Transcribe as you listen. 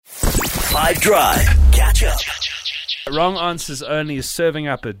5 Drive. Catch up. Wrong Answers Only is serving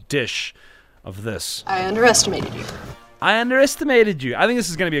up a dish of this. I underestimated you. I underestimated you. I think this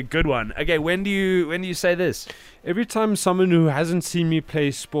is going to be a good one. Okay, when do you say this? Every time someone who hasn't seen me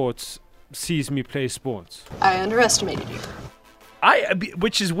play sports sees me play sports. I underestimated you.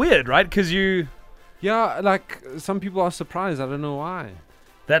 Which is weird, right? Because you... Yeah, like, some people are surprised. I don't know why.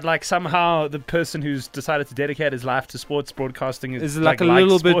 That, like, somehow the person who's decided to dedicate his life to sports broadcasting is like a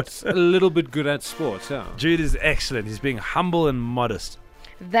little bit good at sports, yeah. Jude is excellent. He's being humble and modest.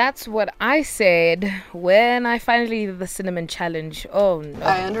 That's what I said when I finally did the cinnamon challenge. Oh, no.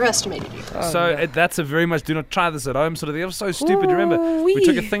 I underestimated you. That's a very much do not try this at home sort of thing. It was so stupid. Remember, we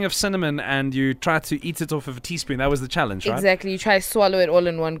took a thing of cinnamon and you tried to eat it off of a teaspoon. That was the challenge, right? Exactly. You try to swallow it all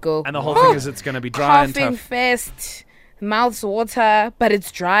in one go. And the whole thing is it's going to be dry and coughing tough. fast, mouth's water, but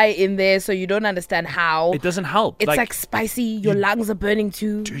it's dry in there, so you don't understand how. It doesn't help. It's like spicy. Your lungs are burning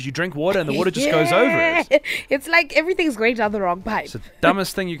too. Dude, you drink water and the water just goes over it. It's like everything's going down the wrong pipe. It's the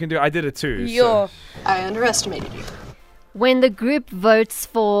dumbest thing you can do. I did it too. I underestimated you. When the group votes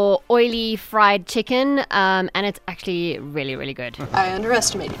for oily fried chicken, and it's actually really, really good. I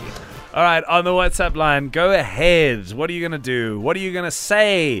underestimated you. All right, on the WhatsApp line, go ahead. What are you going to do? What are you going to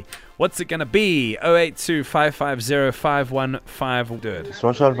say? What's it going to be? 082-550-515. Do it.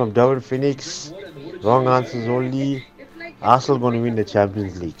 Social from Durban Phoenix. Wrong answers only. Arsenal going to win the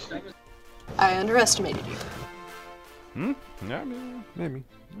Champions League. I underestimated you. Yeah, maybe.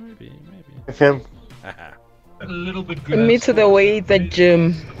 FM. A little bit good. Me to the way at the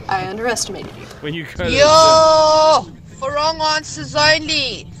gym. I underestimated you. When you go Yo! For wrong answers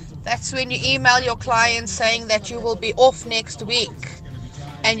only. That's when you email your client saying that you will be off next week.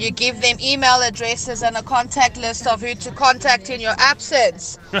 And you give them email addresses and a contact list of who to contact in your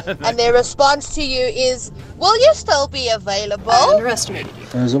absence. And their response to you is, will you still be available? I underestimated you.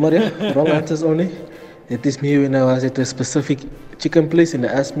 Zumaria, wrong answers only. It is me when I was at a specific chicken place and they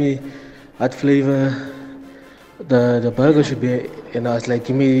asked me what flavor the burger should be. And I was like,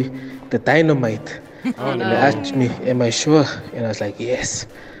 give me the dynamite. And they asked me, am I sure? And I was like, yes.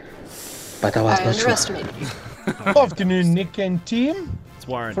 But I was not sure. Afternoon, Nick and team. It's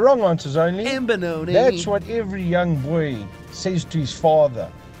Warren. For wrong answers only. And Benoni. That's what every young boy says to his father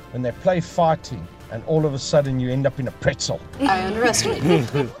when they play fighting and all of a sudden you end up in a pretzel. I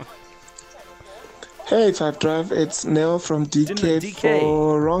underestimated you. Hey, 5 Drive, it's Nell from DK.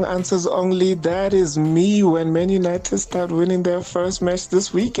 For wrong answers only. That is me when Man United start winning their first match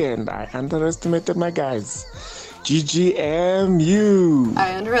this weekend. I underestimated my guys. GGMU.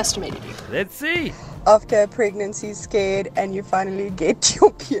 I underestimated you. Let's see. After a pregnancy scared and you finally get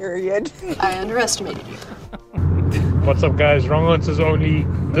your period. I underestimated you. What's up, guys? Wrong answers only.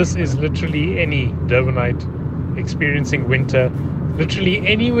 This is literally any Durbanite experiencing winter, literally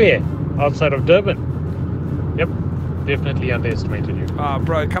anywhere outside of Durban. Yep, definitely underestimated you.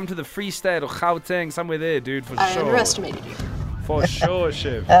 Bro, come to the Free State or Gauteng, somewhere there, dude, for sure. I underestimated you. For sure,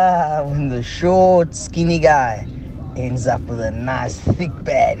 Shiv. When the short, skinny guy ends up with a nice, thick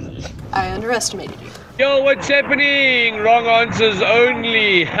baddie. I underestimated you. Yo, what's happening? Wrong answers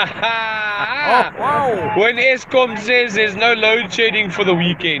only. Wow. When Eskom says there's no load shedding for the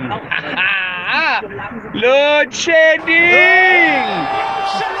weekend. Load shedding!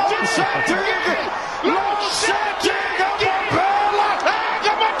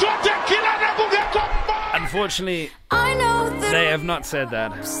 Unfortunately, they have not said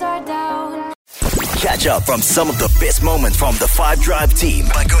that. Catch up from some of the best moments from the 5 Drive team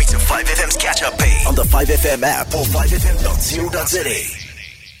by going to 5FM's catch-up page on the 5FM app or 5FM.co.za.